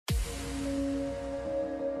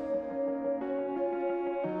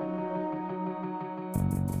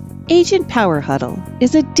Agent Power Huddle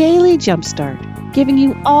is a daily jumpstart, giving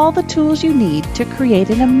you all the tools you need to create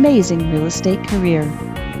an amazing real estate career.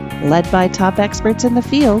 Led by top experts in the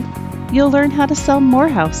field, you'll learn how to sell more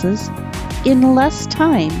houses in less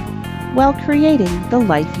time while creating the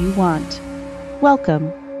life you want. Welcome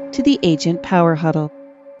to the Agent Power Huddle.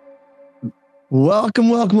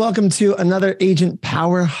 Welcome to another Agent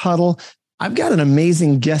Power Huddle. I've got an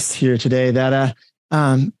amazing guest here today that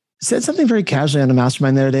said something very casually on a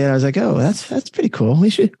mastermind the other day, and I was like, "Oh, that's pretty cool.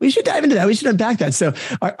 We should dive into that. We should unpack that." So,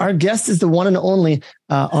 our guest is the one and only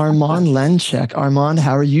Armand Lenchek. Armand,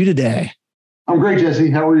 how are you today? I'm great,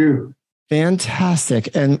 Jesse. How are you?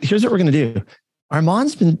 Fantastic. And here's what we're going to do.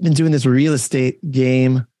 Armand's been doing this real estate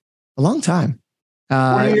game a long time.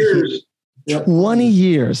 20 years. 20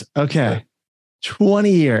 years. Okay.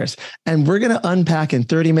 20 years. And we're going to unpack in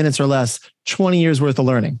 30 minutes or less 20 years worth of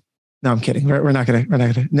learning. No, I'm kidding. We're not going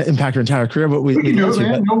to impact your entire career, but we do,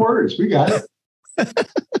 man. No worries. We got it.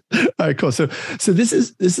 All right, cool. So this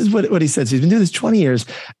is what he said. So he's been doing this 20 years,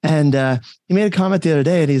 and he made a comment the other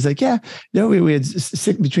day, and he's like, "Yeah, we had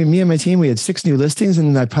between me and my team, we had 6 new listings,"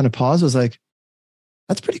 and I kind of paused. I was like,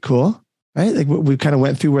 "That's pretty cool, right?" Like we kind of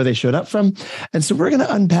went through where they showed up from, and so we're going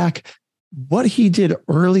to unpack what he did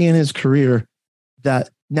early in his career that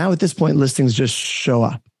now at this point listings just show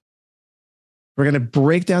up. We're going to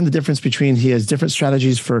break down the difference between he has different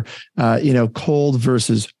strategies for, cold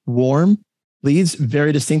versus warm leads,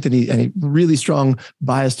 very distinct, and a really strong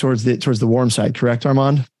bias towards the warm side. Correct,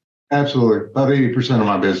 Armand? Absolutely. About 80% of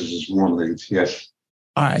my business is warm leads. Yes.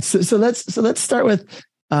 All right. So let's start with.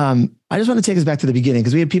 I just want to take us back to the beginning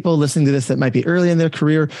because we have people listening to this that might be early in their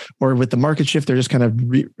career or with the market shift. They're just kind of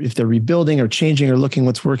if they're rebuilding or changing or looking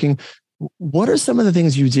what's working. What are some of the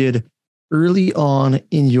things you did early on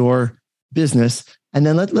in your business? And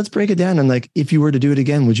then let's break it down. And like, if you were to do it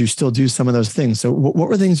again, would you still do some of those things? So what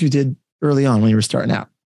were things you did early on when you were starting out?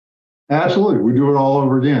 Absolutely. We do it all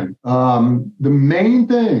over again. The main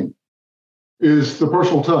thing is the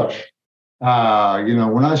personal touch. When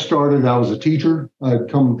I started, I was a teacher. I'd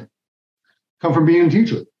come from being a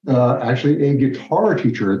teacher, actually a guitar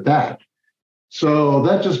teacher at that. So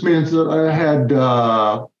that just means that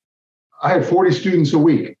I had 40 students a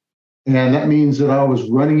week. And that means that I was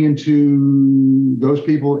running into those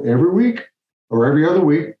people every week or every other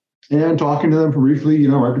week and talking to them briefly,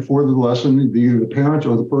 right before the lesson, either the parents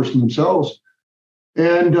or the person themselves.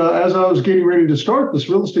 And as I was getting ready to start this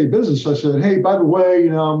real estate business, I said, "Hey, by the way,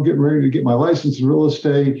 I'm getting ready to get my license in real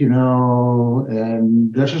estate,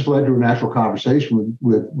 and that just led to a natural conversation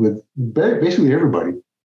with basically everybody.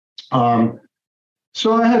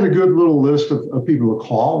 So I had a good little list of people to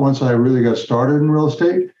call once I really got started in real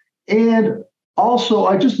estate. And also,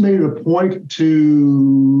 I just made it a point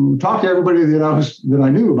to talk to everybody that I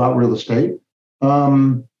knew about real estate,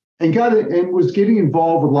 and was getting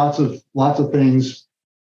involved with lots of things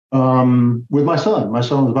with my son. My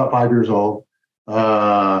son was about 5 years old,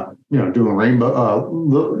 doing rainbow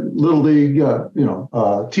little league,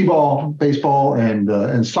 t-ball, baseball,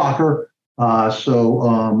 and soccer. I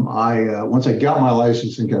once I got my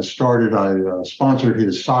license and got started, I sponsored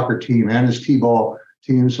his soccer team and his t-ball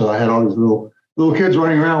team. So I had all these little kids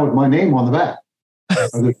running around with my name on the back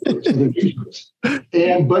of their t-shirts.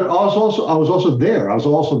 But I was also there. I was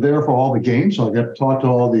also there for all the games. So I got to talk to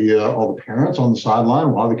all the parents on the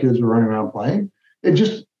sideline while the kids were running around playing. And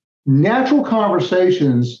just natural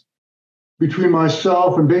conversations between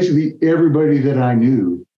myself and basically everybody that I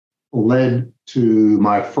knew led to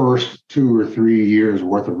my first 2 or 3 years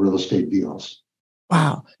worth of real estate deals.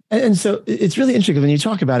 Wow. And so it's really interesting because when you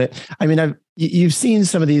talk about it, I mean, you've seen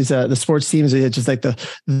some of these, the sports teams, it's just like the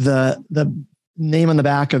name on the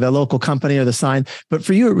back of the local company or the sign. But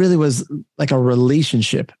for you, it really was like a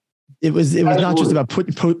relationship. It was not just about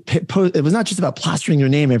it was not just about plastering your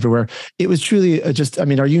name everywhere. It was truly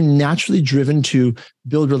are you naturally driven to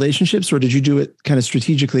build relationships, or did you do it kind of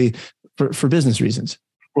strategically for business reasons?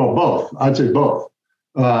 Well, both. I'd say both.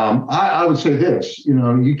 I would say this,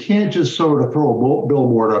 you can't just sort of throw a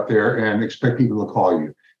billboard up there and expect people to call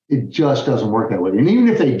you. It just doesn't work that way. And even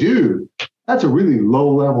if they do, that's a really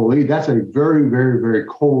low level lead. That's a very, very, very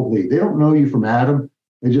cold lead. They don't know you from Adam.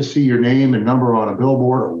 They just see your name and number on a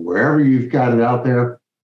billboard or wherever you've got it out there.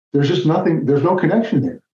 There's just nothing. There's no connection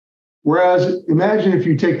there. Whereas imagine if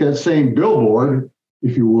you take that same billboard,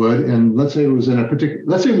 if you would, and let's say it was in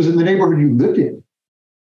the neighborhood you lived in.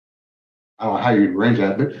 I don't know how you'd arrange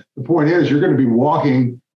that, but the point is you're going to be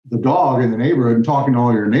walking the dog in the neighborhood and talking to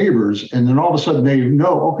all your neighbors. And then all of a sudden they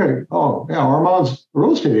know, okay, oh, yeah, Armand's a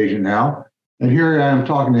real estate agent now. And here I am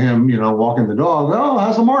talking to him, walking the dog. Oh,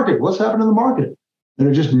 how's the market? What's happening in the market? And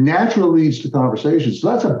it just naturally leads to conversations. So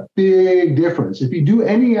that's a big difference. If you do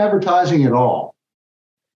any advertising at all,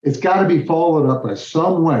 it's got to be followed up by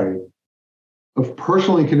some way of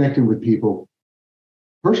personally connecting with people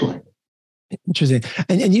personally. Interesting.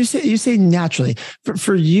 And you say naturally.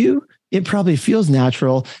 For you, it probably feels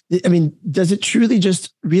natural. I mean, does it truly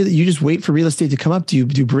just really, you just wait for real estate to come up? Do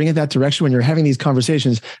you bring it that direction when you're having these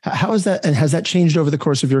conversations? How is that? And has that changed over the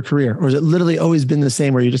course of your career? Or has it literally always been the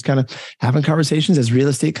same where you're just kind of having conversations as real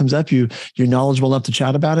estate comes up, you're knowledgeable enough to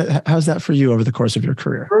chat about it? How's that for you over the course of your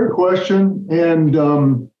career? Great question.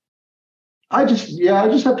 And I just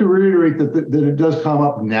have to reiterate that it does come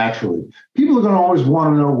up naturally. People are going to always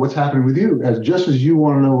want to know what's happening with you, just as you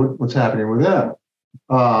want to know what's happening with them.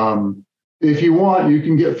 If you want, you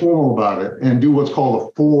can get formal about it and do what's called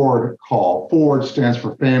a FORD call. FORD stands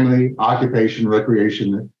for family, occupation,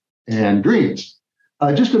 recreation, and dreams.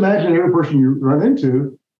 Just imagine every person you run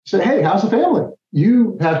into, say, hey, how's the family?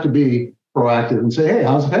 You have to be proactive and say, hey,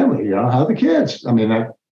 how's the family? How are the kids? I mean,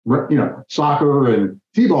 soccer and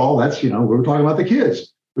t-ball, that's, we're talking about the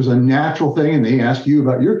kids. There's a natural thing, and they ask you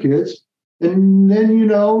about your kids. And then,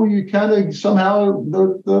 you kind of somehow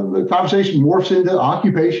the conversation morphs into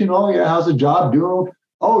occupation. Oh, yeah, how's the job doing?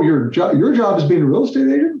 Oh, your job is being a real estate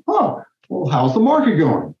agent? Huh. Well, how's the market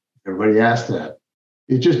going? Everybody asks that.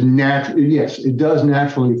 It just yes, it does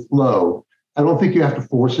naturally flow. I don't think you have to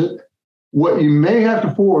force it. What you may have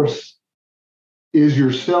to force is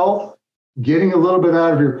yourself getting a little bit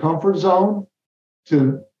out of your comfort zone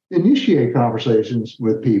to initiate conversations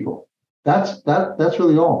with people. That's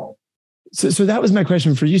really all. So that was my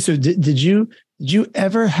question for you. So did you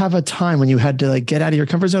ever have a time when you had to get out of your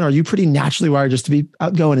comfort zone? Or are you pretty naturally wired just to be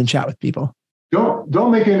outgoing and chat with people?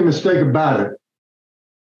 Don't make any mistake about it.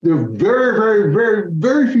 There are very, very, very,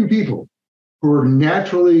 very few people who are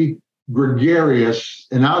naturally gregarious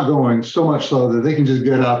and outgoing, so much so that they can just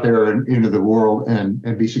get out there and into the world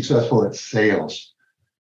and be successful at sales.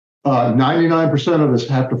 99% of us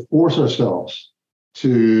have to force ourselves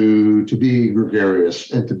to be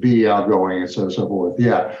gregarious and to be outgoing and so forth.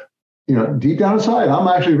 Yeah. Deep down inside, I'm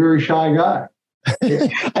actually a very shy guy.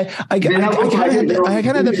 I kind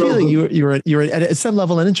of had the feeling you were at some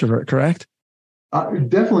level an introvert, correct?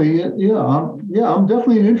 Definitely. Yeah. I'm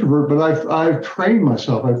definitely an introvert, but I've trained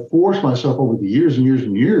myself. I've forced myself over the years and years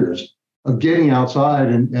and years of getting outside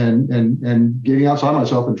and getting outside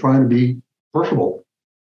myself and trying to be personable.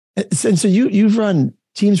 And so you've run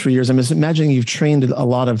teams for years. I'm just imagining you've trained a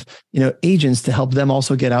lot of, agents to help them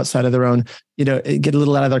also get outside of their own, get a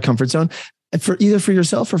little out of their comfort zone. For either for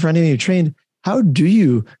yourself or for anyone you trained, how do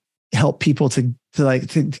you help people to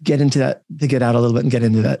get into that, to get out a little bit and get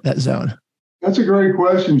into that zone? That's a great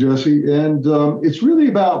question, Jesse. And it's really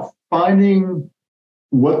about finding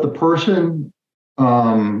what the person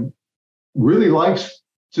really likes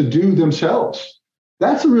to do themselves.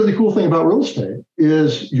 That's the really cool thing about real estate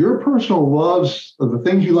is your personal loves of the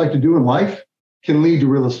things you like to do in life can lead to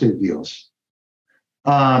real estate deals.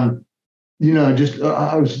 I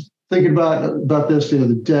was thinking about this the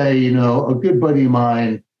other day. A good buddy of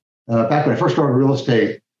mine, back when I first started real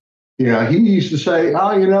estate, he used to say,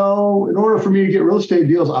 in order for me to get real estate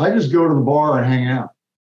deals, I just go to the bar and hang out,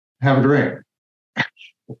 have a drink.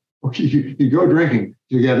 You go drinking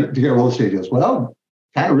to get real estate deals. Well,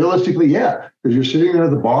 kind of realistically, yeah, because you're sitting there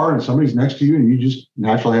at the bar and somebody's next to you and you just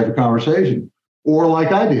naturally have a conversation. Or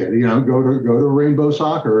like I did, go to rainbow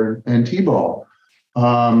soccer and t-ball.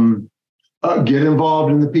 Get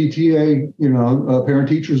involved in the PTA, Parent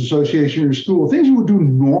Teachers Association in your school. Things you would do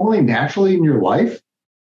normally, naturally in your life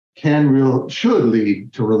should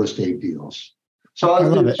lead to real estate deals. So I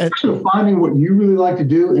love it. Sort of finding what you really like to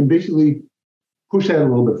do and basically push that a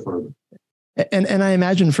little bit further. And I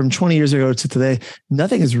imagine from 20 years ago to today,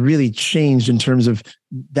 nothing has really changed in terms of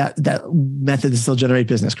that method to still generate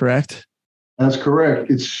business, correct? That's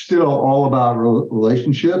correct. It's still all about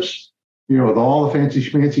relationships, with all the fancy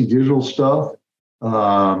schmancy digital stuff.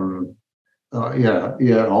 All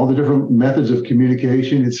the different methods of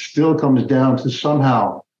communication. It still comes down to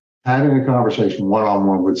somehow having a conversation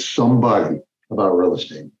one-on-one with somebody about real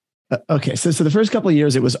estate. Okay. So the first couple of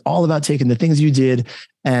years, it was all about taking the things you did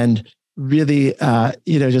and really,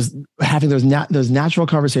 just having those natural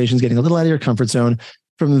conversations, getting a little out of your comfort zone.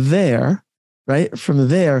 From there,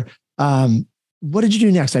 what did you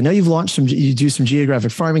do next? I know you've launched you do some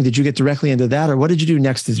geographic farming. Did you get directly into that, or what did you do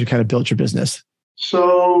next as you kind of built your business?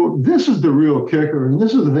 So this is the real kicker, and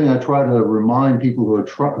this is the thing I try to remind people who are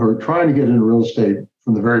trying to get into real estate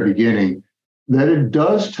from the very beginning, that it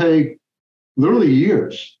does take literally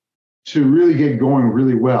years to really get going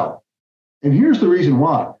really well. And here's the reason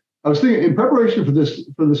why. I was thinking in preparation for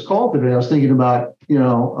this call today, I was thinking about,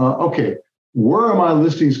 okay, where are my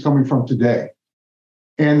listings coming from today?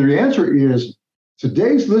 And the answer is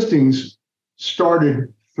today's listings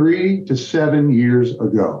started 3 to 7 years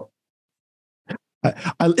ago.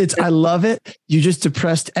 I love it. You just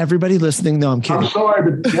depressed everybody listening. No, I'm kidding. I'm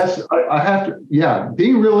sorry, but yes, I have to. Yeah,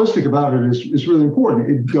 being realistic about it is really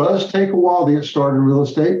important. It does take a while to get started in real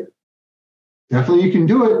estate. Definitely, you can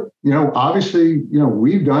do it. Obviously,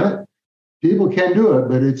 we've done it. People can do it,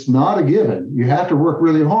 but it's not a given. You have to work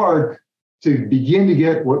really hard to begin to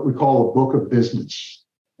get what we call a book of business.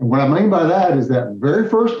 And what I mean by that is that very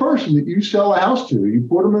first person that you sell a house to, you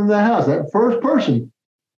put them in the house, that first person.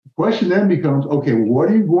 The question then becomes, okay, what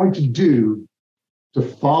are you going to do to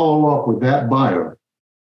follow up with that buyer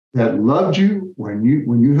that loved you when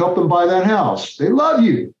you helped them buy that house? They love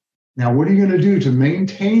you. Now, what are you going to do to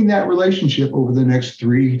maintain that relationship over the next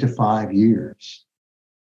 3 to 5 years?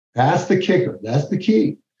 That's the kicker. That's the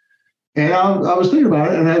key. And I was thinking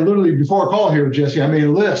about it, and I literally, before I called here, Jesse, I made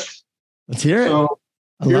a list. Let's hear it. So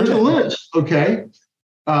here's the list, okay?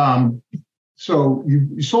 So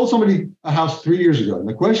you sold somebody a house 3 years ago. And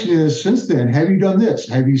the question is, since then, have you done this?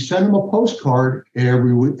 Have you sent them a postcard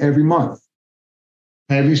every month?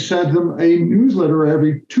 Have you sent them a newsletter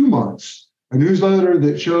every 2 months? A newsletter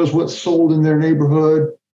that shows what's sold in their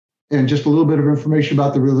neighborhood and just a little bit of information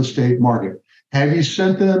about the real estate market. Have you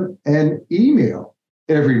sent them an email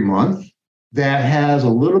every month that has a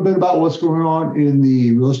little bit about what's going on in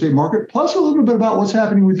the real estate market, plus a little bit about what's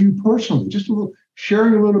happening with you personally, just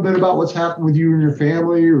sharing a little bit about what's happened with you and your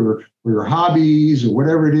family or your hobbies or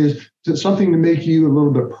whatever it is, something to make you a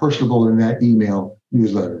little bit personable in that email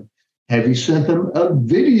newsletter? Have you sent them a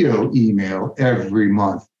video email every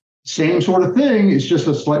month? Same sort of thing. It's just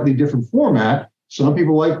a slightly different format. Some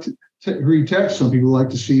people like to read text. Some people like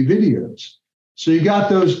to see videos. So you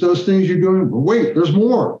got those things you're doing. But wait, there's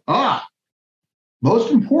more.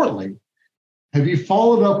 Most importantly, have you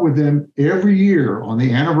followed up with them every year on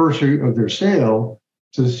the anniversary of their sale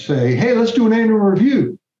to say, hey, let's do an annual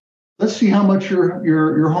review. Let's see how much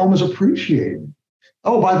your home is appreciated.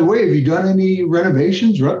 Oh, by the way, have you done any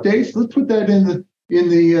renovations or updates? Let's put that in the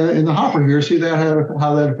hopper here. See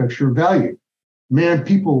how that affects your value. Man,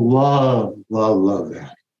 people love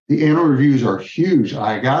that. The annual reviews are huge.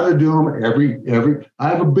 I got to do them every. I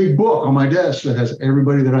have a big book on my desk that has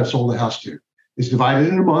everybody that I've sold a house to. It's divided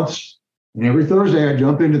into months, and every Thursday I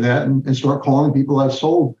jump into that and start calling people I've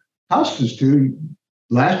sold houses to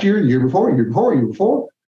last year, the year before.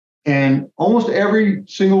 And almost every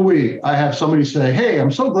single week, I have somebody say, hey,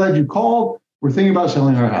 I'm so glad you called. We're thinking about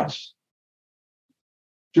selling our house.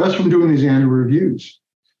 Just from doing these annual reviews.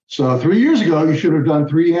 So 3 years ago, you should have done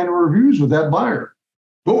 3 annual reviews with that buyer.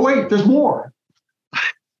 But wait, there's more.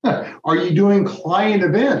 Are you doing client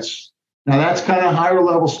events? Now, that's kind of higher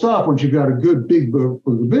level stuff. Once you've got a good big book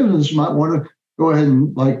of business, you might want to go ahead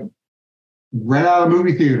and rent out a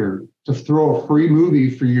movie theater to throw a free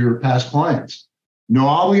movie for your past clients. No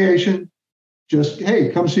obligation. Just,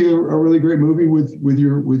 hey, come see a really great movie with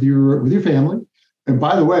your family. And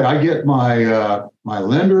by the way, I get my my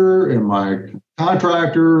lender and my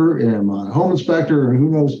contractor and my home inspector and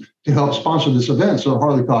who knows to help sponsor this event. So it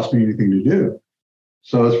hardly costs me anything to do.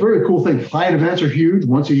 So it's a very cool thing. Client events are huge,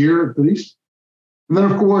 once a year at least. And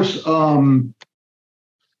then, of course,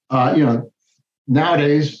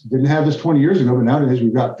 nowadays, didn't have this 20 years ago, but nowadays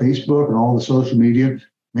we've got Facebook and all the social media.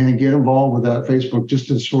 Man, get involved with that Facebook just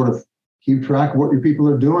to sort of keep track of what your people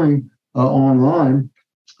are doing online.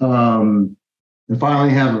 And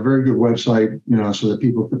finally have a very good website, so that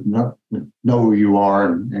people know who you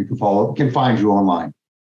are and can find you online.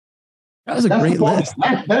 That was a great list.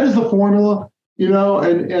 That is the formula,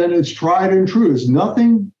 and it's tried and true. It's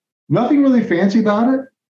nothing really fancy about it,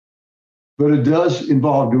 but it does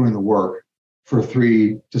involve doing the work for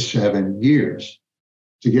 3 to 7 years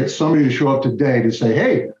to get somebody to show up today to say,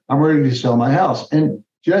 hey, I'm ready to sell my house. And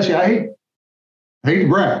Jesse, I hate to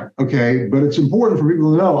brag, okay, but it's important for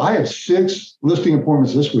people to know I have 6 listing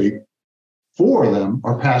appointments this week. 4 of them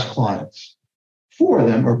are past clients. 4 of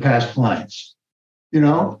them are past clients.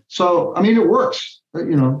 So I mean, it works.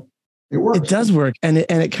 It works. It does work, and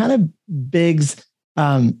it kind of begs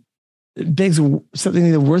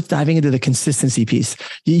something worth diving into, the consistency piece.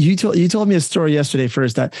 You told me a story yesterday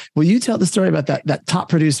first. Will you tell the story about that top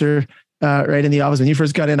producer right in the office when you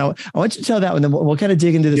first got in? I want you to tell that one, then we'll kind of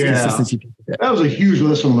dig into this consistency piece. That was a huge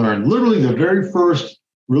lesson learned. Literally the very first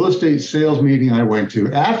real estate sales meeting I went to.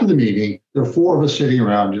 After the meeting, there were 4 of us sitting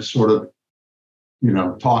around just sort of,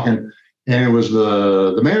 talking. And it was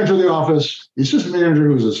the manager of the office, the assistant manager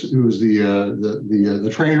who was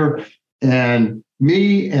the trainer, and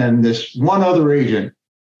me and this one other agent.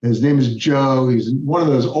 His name is Joe. He's one of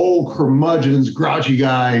those old curmudgeons, grouchy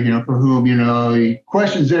guy, for whom, he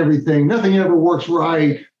questions everything. Nothing ever works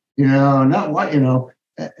right, not what,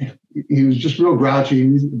 he was just real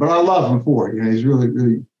grouchy, but I love him for it. He's really,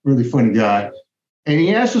 really, really funny guy. And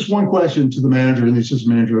he asked this one question to the manager, and the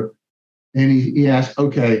assistant manager, and he asked,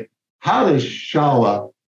 okay, how does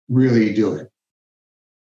Shala really do it?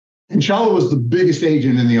 And Shala was the biggest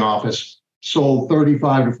agent in the office, sold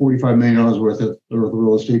 $35 to $45 million worth of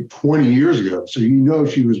real estate 20 years ago. So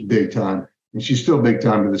she was big time, and she's still big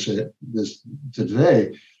time to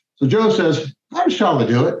today. So Joe says, how does Shala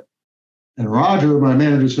do it? And Roger, my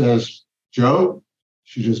manager, says, Joe,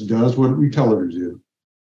 she just does what we tell her to do.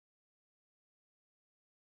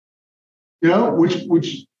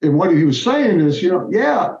 Which and what he was saying is,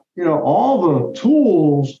 all the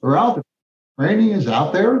tools are out there. Training is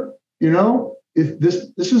out there. If this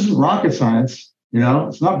isn't rocket science,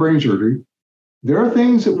 it's not brain surgery. There are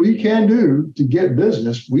things that we can do to get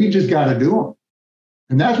business. We just got to do them.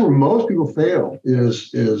 And that's where most people fail is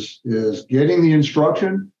getting the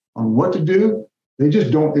instruction on what to do. They just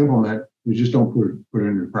don't implement. They just don't put it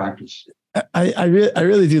into practice. I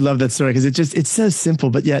really do love that story because it's so simple,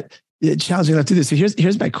 but yet it's challenging enough to do. So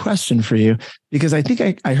here's my question for you, because I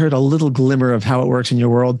think I heard a little glimmer of how it works in your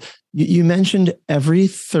world. You mentioned every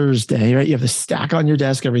Thursday, right? You have a stack on your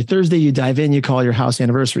desk. Every Thursday you dive in, you call your house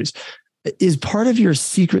anniversaries. Is part of your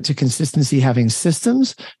secret to consistency having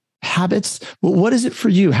systems, habits? Well, what is it for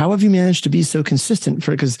you? How have you managed to be so consistent?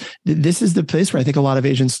 Because this is the place where I think a lot of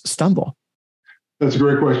agents stumble. That's a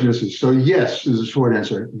great question, Jesse. So yes, is a short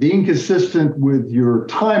answer. Being consistent with your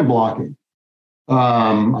time blocking.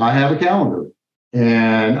 I have a calendar,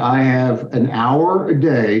 and I have an hour a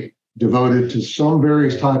day devoted to some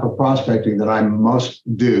various type of prospecting that I must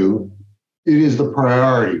do. It is the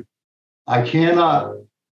priority. I can't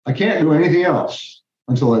do anything else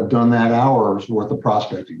until I've done that hour's worth of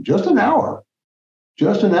prospecting. Just an hour.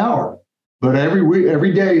 But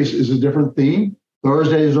every day is a different theme.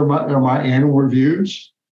 Thursdays are my annual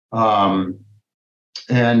reviews. And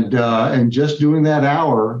just doing that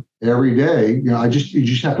hour every day, you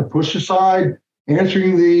just have to push aside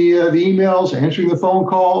answering the emails, answering the phone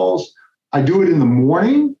calls. I do it in the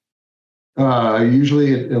morning,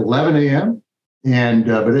 usually at 11 a.m.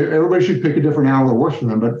 But everybody should pick a different hour that works for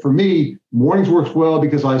them. But for me, mornings works well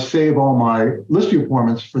because I save all my listing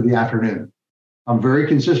appointments for the afternoon. I'm very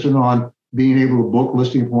consistent on being able to book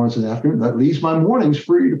listing appointments in the afternoon. That leaves my mornings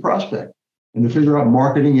free to prospect and to figure out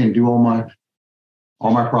marketing and do all my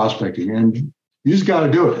prospecting. And you just got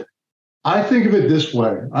to do it. I think of it this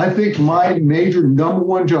way. I think my number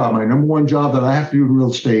one job that I have to do in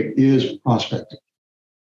real estate is prospecting.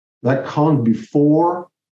 That comes before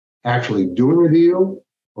actually doing a deal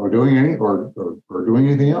or doing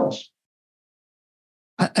anything else.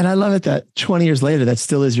 And I love it that 20 years later, that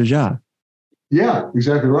still is your job. Yeah,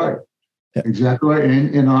 exactly right. Yeah. Exactly right.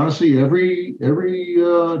 And honestly, every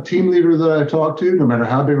team leader that I talk to, no matter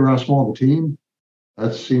how big or how small the team,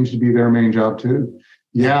 that seems to be their main job too.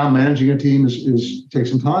 Yeah, managing a team takes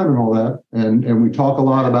some time and all that. And we talk a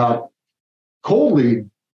lot about cold lead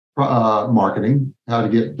marketing, how to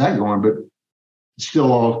get that going, but it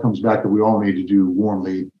still all comes back that we all need to do warm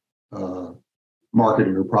lead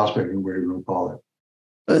marketing or prospecting, whatever you want to call it.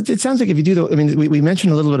 It sounds like if you do we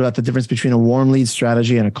mentioned a little bit about the difference between a warm lead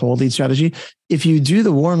strategy and a cold lead strategy. If you do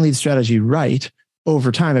the warm lead strategy right,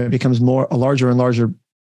 over time, it becomes a larger and larger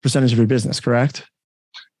percentage of your business, correct?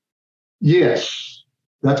 Yes.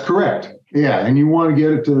 That's correct. Yeah. And you want to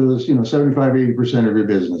get it to, 75, 80% of your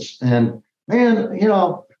business. And man,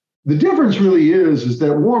 the difference really is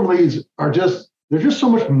that warm leads they're just so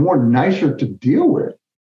much more nicer to deal with.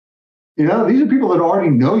 These are people that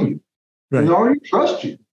already know you. Right. And they already trust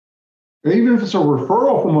you. And even if it's a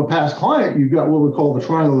referral from a past client, you've got what we call the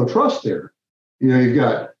triangle of trust there. You've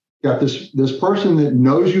got this person that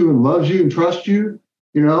knows you and loves you and trusts you,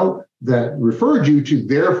 that referred you to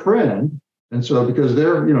their friend. And so because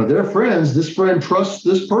they're friends, this friend trusts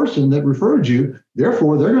this person that referred you,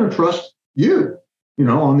 therefore they're going to trust you,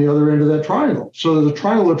 on the other end of that triangle. So there's a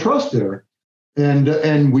triangle of trust there.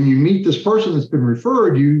 And when you meet this person that's been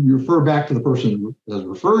referred, you refer back to the person that's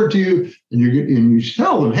referred to you, and you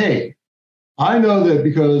tell them, hey, I know that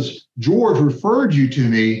because George referred you to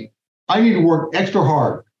me, I need to work extra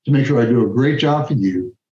hard to make sure I do a great job for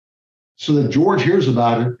you so that George hears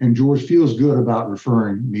about it and George feels good about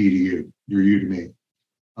referring me to you. You're you to me.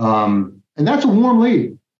 And that's a warm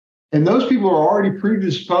lead. And those people are already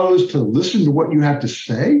predisposed to listen to what you have to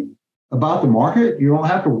say about the market. You don't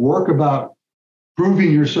have to work about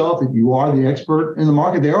proving yourself that you are the expert in the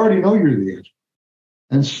market. They already know you're the expert.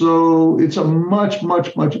 And so it's a much,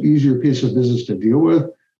 much, much easier piece of business to deal with.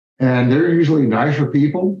 And they're usually nicer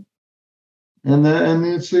people. And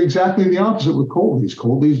it's exactly the opposite with cold leads.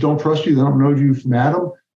 Cold leads don't trust you. They don't know you from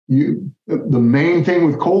Adam. The main thing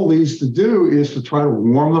with cold leads to do is to try to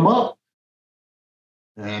warm them up.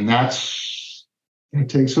 And it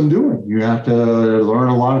takes some doing. You have to learn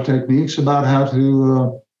a lot of techniques about how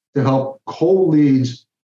to help cold leads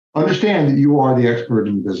understand that you are the expert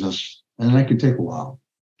in the business. And that can take a while.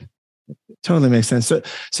 Totally makes sense.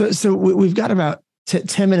 So we've got about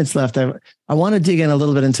 10 minutes left. I want to dig in a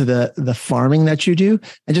little bit into the farming that you do.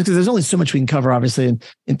 And just because there's only so much we can cover, obviously,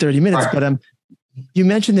 in 30 minutes. Right. But you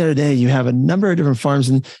mentioned the other day, you have a number of different farms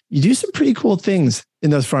and you do some pretty cool things in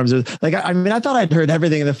those farms. Like, I mean, I thought I'd heard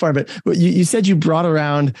everything in the farm, but you said you brought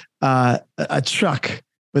around a truck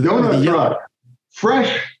with donut truck,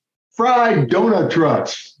 fresh fried donut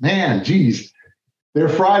trucks. Man, geez. They're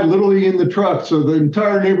fried literally in the truck. So the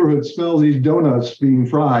entire neighborhood smells these donuts being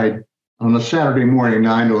fried on a Saturday morning,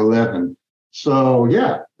 9 to 11. So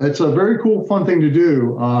yeah, it's a very cool, fun thing to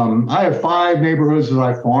do. I have 5 neighborhoods that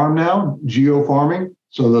I farm now, geo farming.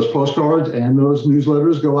 So those postcards and those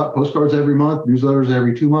newsletters go out, postcards every month, newsletters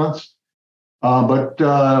every 2 months. But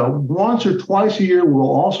once or twice a year,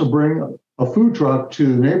 we'll also bring a food truck to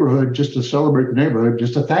the neighborhood just to celebrate the neighborhood,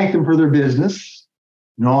 just to thank them for their business.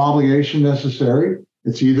 No obligation necessary.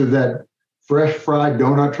 It's either that fresh fried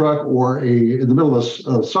donut truck or in the middle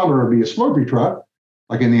of summer, it'd be a Slurpee truck,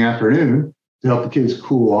 like in the afternoon, to help the kids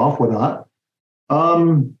cool off, whatnot.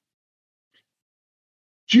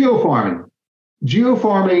 Geofarming.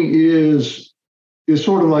 Geofarming is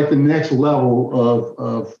sort of like the next level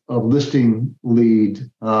of listing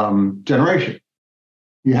lead generation.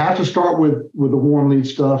 You have to start with the warm lead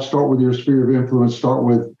stuff, start with your sphere of influence, start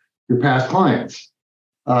with your past clients.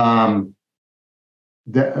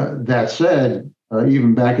 That said,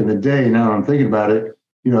 even back in the day, now I'm thinking about it,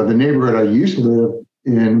 the neighborhood I used to live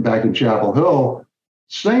in back in Chapel Hill,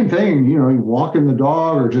 same thing, you walking the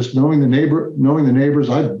dog or just knowing the neighbors.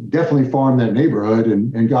 I definitely farmed that neighborhood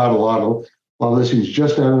and got a lot of listings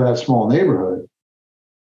just out of that small neighborhood.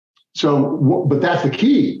 So, but that's the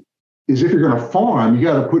key, is if you're going to farm, you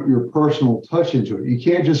got to put your personal touch into it. You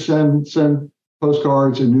can't just send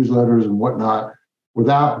postcards and newsletters and whatnot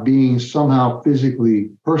without being somehow physically,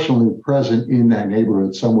 personally present in that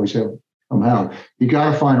neighborhood some way, somehow. You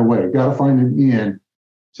got to find a way. You got to find an in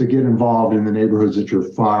to get involved in the neighborhoods that you're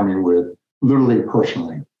farming with, literally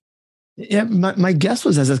personally. Yeah, my guess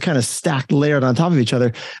was, as it's kind of stacked, layered on top of each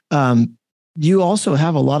other, you also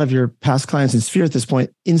have a lot of your past clients in Sphere at this point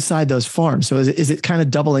inside those farms. So is it kind of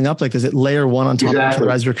doubling up? Like, does it layer one on top of each other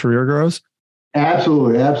as your career grows?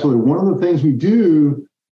 Absolutely, absolutely. One of the things we do,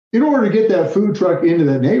 in order to get that food truck into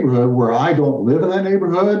that neighborhood where I don't live in that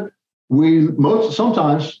neighborhood, most of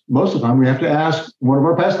the time, we have to ask one of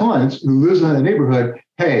our past clients who lives in that neighborhood,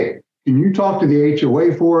 hey, can you talk to the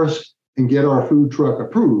HOA for us and get our food truck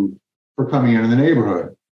approved for coming into the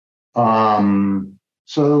neighborhood?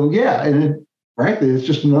 So yeah, and frankly, it's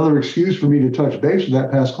just another excuse for me to touch base with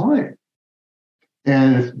that past client.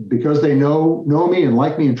 And because they know me and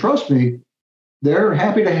like me and trust me, they're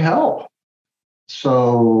happy to help.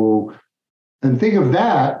 So, and think of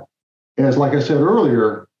that as, like I said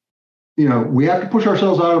earlier, we have to push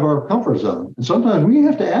ourselves out of our comfort zone. And sometimes we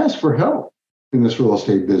have to ask for help in this real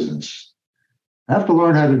estate business. I have to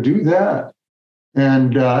learn how to do that.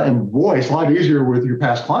 And boy, it's a lot easier with your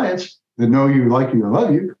past clients that know you, like you, and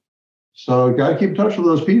love you. So you got to keep in touch with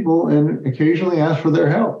those people and occasionally ask for their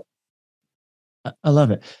help. I love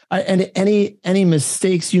it. And any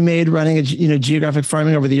mistakes you made running a geographic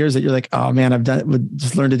farming over the years that you're like, oh man, would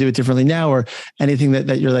just learn to do it differently now, or anything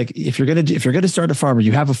that you're like, if you're gonna start a farm or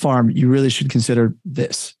you have a farm, you really should consider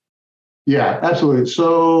this. Yeah, absolutely.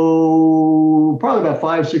 So probably about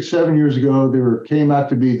 5, 6, 7 years ago, there came out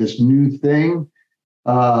to be this new thing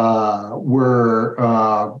where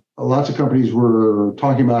lots of companies were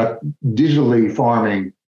talking about digitally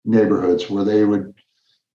farming neighborhoods, where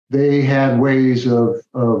they had ways of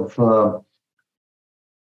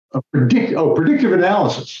predictive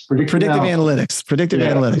analysis. Predictive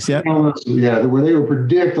analytics. Yeah, where they would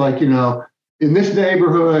predict, like, in this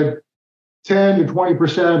neighborhood, 10 to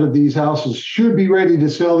 20% of these houses should be ready to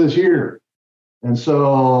sell this year. And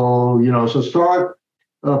so, so start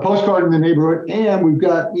postcarding the neighborhood, and we've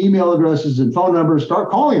got email addresses and phone numbers. Start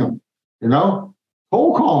calling them,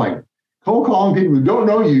 cold calling people who don't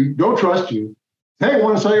know you, don't trust you. Hey,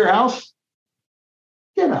 want to sell your house?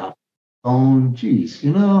 Get out. Oh, geez,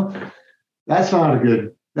 that's not a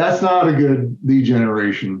good lead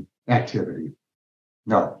generation activity.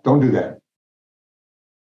 No, don't do that.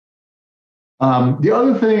 The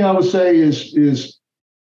other thing I would say is,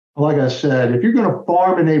 like I said, if you're going to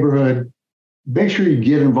farm a neighborhood, make sure you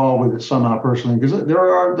get involved with it somehow personally, because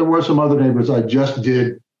there were some other neighborhoods I just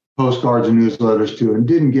did postcards and newsletters to and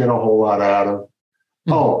didn't get a whole lot out of.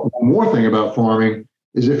 Oh, one more thing about farming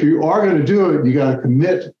is if you are going to do it, you got to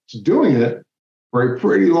commit to doing it for a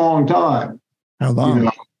pretty long time. How long? You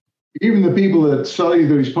know, even the people that sell you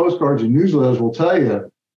these postcards and newsletters will tell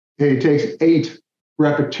you, hey, it takes 8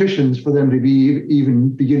 repetitions for them to even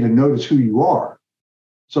begin to notice who you are.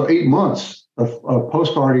 So 8 months of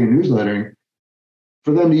postcarding and newslettering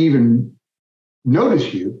for them to even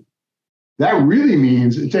notice you. That really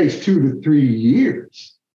means it takes 2 to 3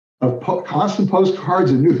 years of constant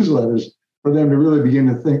postcards and newsletters for them to really begin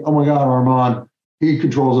to think, oh my God, Armand, he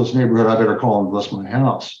controls this neighborhood. I better call him and list my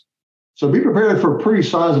house. So be prepared for a pretty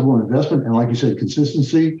sizable investment. And like you said,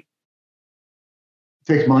 consistency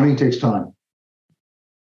takes money, takes time.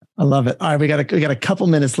 I love it. All right, we got a couple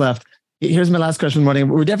minutes left. Here's my last question of the morning.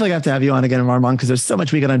 We're definitely going to have to have you on again, Armand, because there's so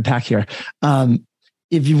much we got to unpack here.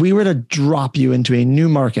 If we were to drop you into a new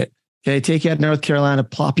market, okay, take you out to North Carolina,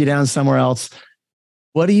 plop you down somewhere else,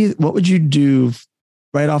 what would you do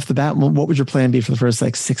right off the bat? What would your plan be for the first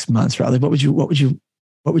 6 months, Riley? What would you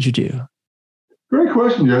do? Great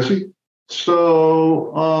question, Jesse.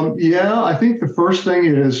 So, I think the first thing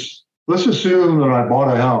is, let's assume that I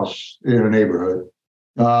bought a house in a neighborhood.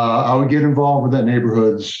 I would get involved with that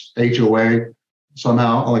neighborhood's HOA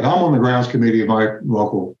somehow. Like, I'm on the grounds committee of my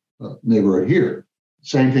local neighborhood here.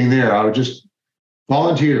 Same thing there. I would just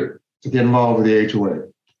volunteer to get involved with the HOA.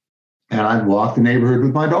 And I'd walk the neighborhood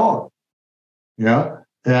with my dog. Yeah.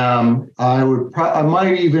 I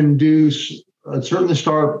might even I'd certainly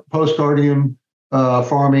start postcarding,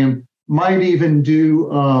 farming, might even do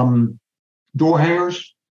door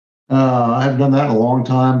hangers. I haven't done that in a long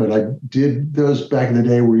time, but I did those back in the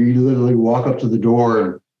day where you literally walk up to the door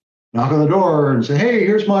and knock on the door and say, hey,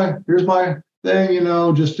 here's my thing,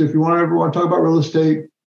 just if you ever want to talk about real estate,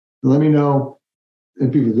 let me know.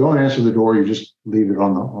 If people don't answer the door, you just leave it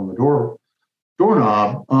on the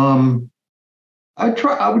doorknob. I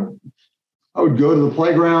would go to the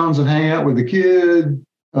playgrounds and hang out with the kid,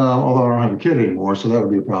 although I don't have a kid anymore, so that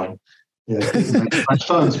would be a problem. Yeah, my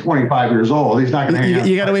son's 25 years old. He's not going to hang out.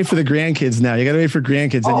 You got to wait for the grandkids now. You got to wait for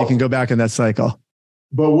grandkids, and you can go back in that cycle.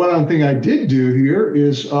 But one thing I did do here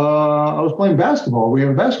is I was playing basketball. We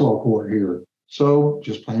have a basketball court here, so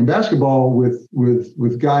just playing basketball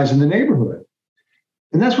with guys in the neighborhood,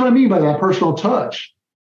 and that's what I mean by that personal touch.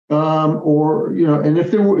 And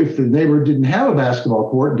if the neighborhood didn't have a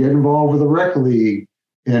basketball court, get involved with a rec league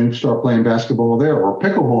and start playing basketball there, or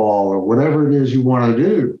pickleball, or whatever it is you want to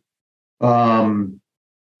do.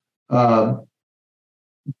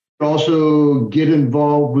 Also get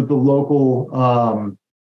involved with the local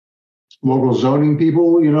zoning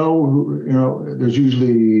people. There's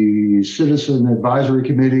usually citizen advisory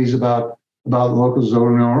committees about local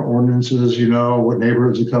zoning ordinances. What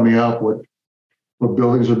neighborhoods are coming up, what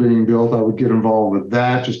buildings are being built. I would get involved with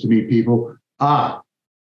that just to meet people.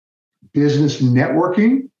 Business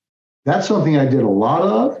networking. That's something I did a lot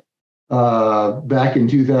of back in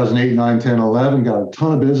 2008, 9, 10, 11. Got a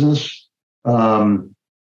ton of business.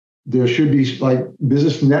 There should be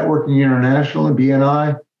Business Networking International and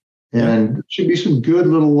BNI, and there should be some good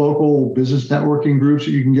little local business networking groups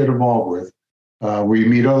that you can get involved with, where you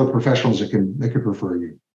meet other professionals that can refer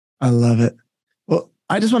you. I love it. Well,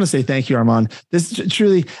 I just want to say thank you, Armand. This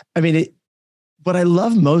truly, what I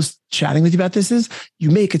love most chatting with you about this is you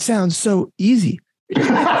make it sound so easy.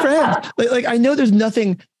 Friends, I know there's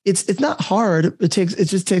nothing. It's not hard. It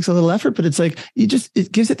just takes a little effort, but it's it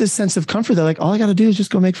gives it this sense of comfort that all I got to do is just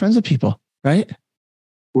go make friends with people, right?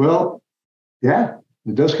 Well, yeah,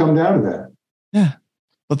 it does come down to that. Yeah.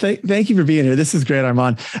 Well, thank you for being here. This is great,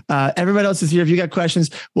 Armand. Everybody else is here. If you got questions,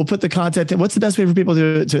 we'll put the content in. What's the best way for people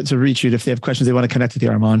to reach you if they have questions they want to connect with you,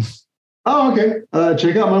 Armand? Oh, okay.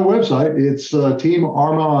 Check out my website. It's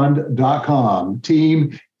teamarmand.com.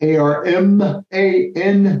 Team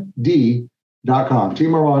ARMAND.com.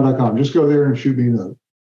 Teamarmand.com. Just go there and shoot me a note.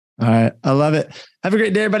 All right. I love it. Have a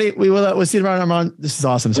great day, everybody. We'll see you tomorrow, Armand. This is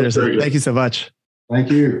awesome. Seriously. Thank you so much. Thank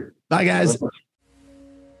you. Bye, guys.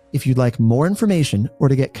 If you'd like more information or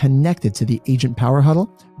to get connected to the Agent Power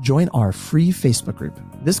Huddle, join our free Facebook group.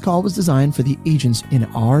 This call was designed for the agents in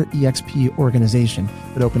our EXP organization,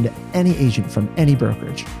 but open to any agent from any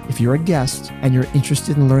brokerage. If you're a guest and you're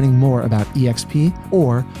interested in learning more about EXP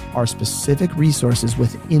or our specific resources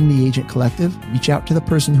within the Agent Collective, reach out to the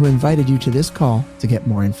person who invited you to this call to get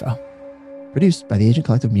more info. Produced by the Agent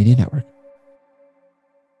Collective Media Network.